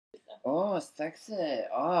Oh, sexy.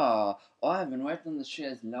 Oh, I've been waiting on the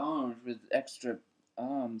chaise lounge with extra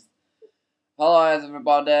arms. Hello,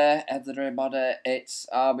 everybody. It's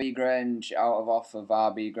R B Grange out of off of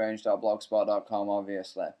rbgrange.blogspot.com,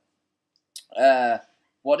 obviously.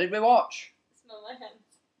 What did we watch? Smell my hands.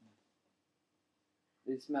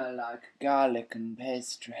 They smell like garlic and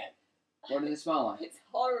pastry. What does it smell like? It's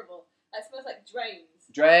horrible. It smells like drains.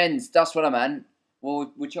 Drains, that's what I meant.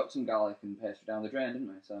 Well, we chucked some garlic and pastry down the drain, didn't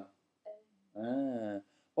we? So.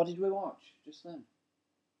 What did we watch just then?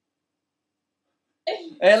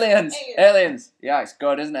 Aliens. Yeah, it's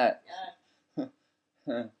good, isn't it?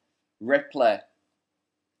 Yeah. Ripley.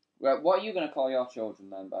 Well, what are you going to call your children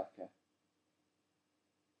then, Becca?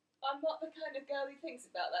 I'm not the kind of girl who thinks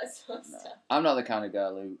about that sort of stuff. I'm not the kind of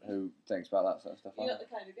girl who thinks about that sort of stuff. You're not the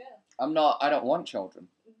kind of girl. I'm not. I don't want children.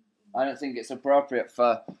 I don't think it's appropriate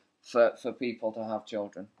for people to have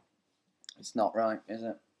children. It's not right, is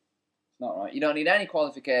it? It's not right. You don't need any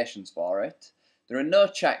qualifications for it. There are no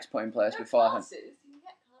checks put in place beforehand. Classes. You can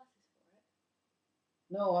get classes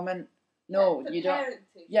for it. No, I meant no. You don't.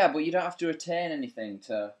 Parenting. Yeah, but you don't have to attain anything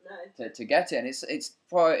to get it. And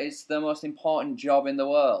it's the most important job in the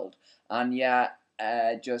world, and yet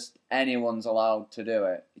just anyone's allowed to do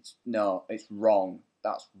it. It's wrong.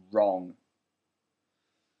 That's wrong.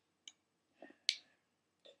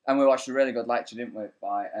 And we watched a really good lecture, didn't we,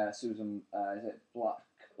 by Susan, is it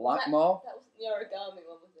Blackmore? That wasn't the origami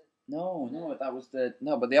one, was it? No, that was but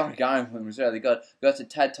the origami one was really good. Go to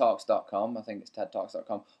tedtalks.com, I think it's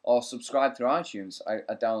tedtalks.com, or subscribe through iTunes. I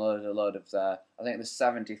downloaded a load of their, I think there's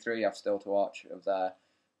 73 I've still to watch of their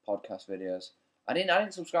podcast videos. I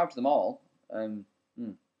didn't subscribe to them all.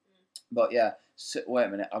 But yeah, wait a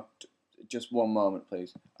minute, just one moment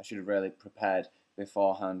please. I should have really prepared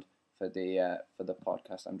beforehand for the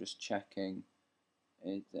podcast. I'm just checking.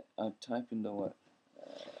 I'm typing the word.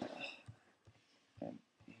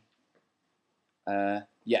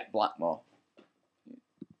 Yeah, Blackmore.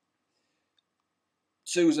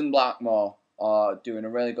 Susan Blackmore are doing a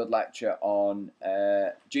really good lecture on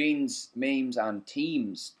genes, memes, and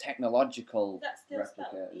teams, technological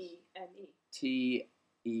replicators. T-E-M-E-S,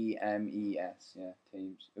 yeah,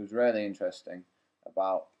 teams. It was really interesting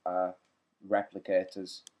about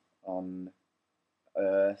replicators on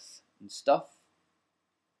Earth and stuff.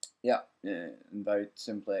 Yeah, and very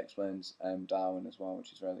simply explains Darwin as well,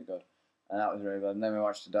 which is really good. And that was really good. And then we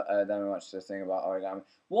watched the thing about origami.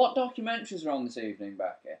 What documentaries are on this evening,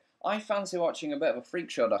 Becky? I fancy watching a bit of a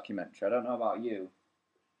freak show documentary. I don't know about you.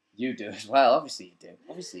 You do as well. Obviously you do.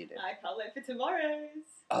 I can't wait for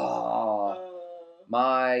tomorrow's. Oh.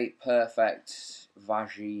 My perfect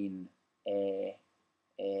vagine. Oh,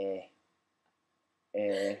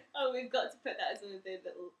 we've got to put that as one of the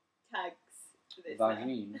little tags for this.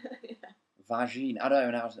 Vagine. Yeah. Vagine. I don't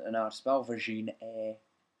even know how to spell vagine. I'll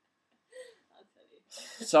tell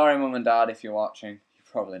you. Sorry, Mum and Dad, if you're watching. You're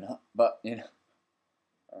probably not, but you know.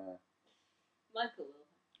 Michael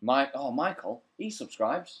will. Michael. He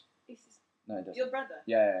subscribes. No, he doesn't. Your brother?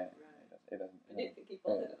 Yeah. Right. He doesn't. I didn't think he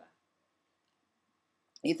bothered about.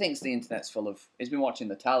 He thinks the internet's full of. He's been watching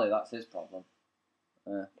the telly. That's his problem.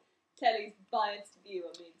 Telly's biased view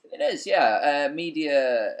on the internet. It is, yeah.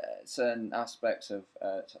 Media, certain aspects of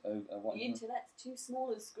what. The internet's too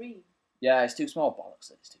small a screen. Yeah, it's too small.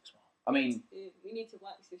 Bollocks! It's too small. I mean, we need to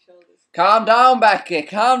wax your shoulders. Calm down, Becky.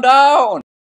 Calm down.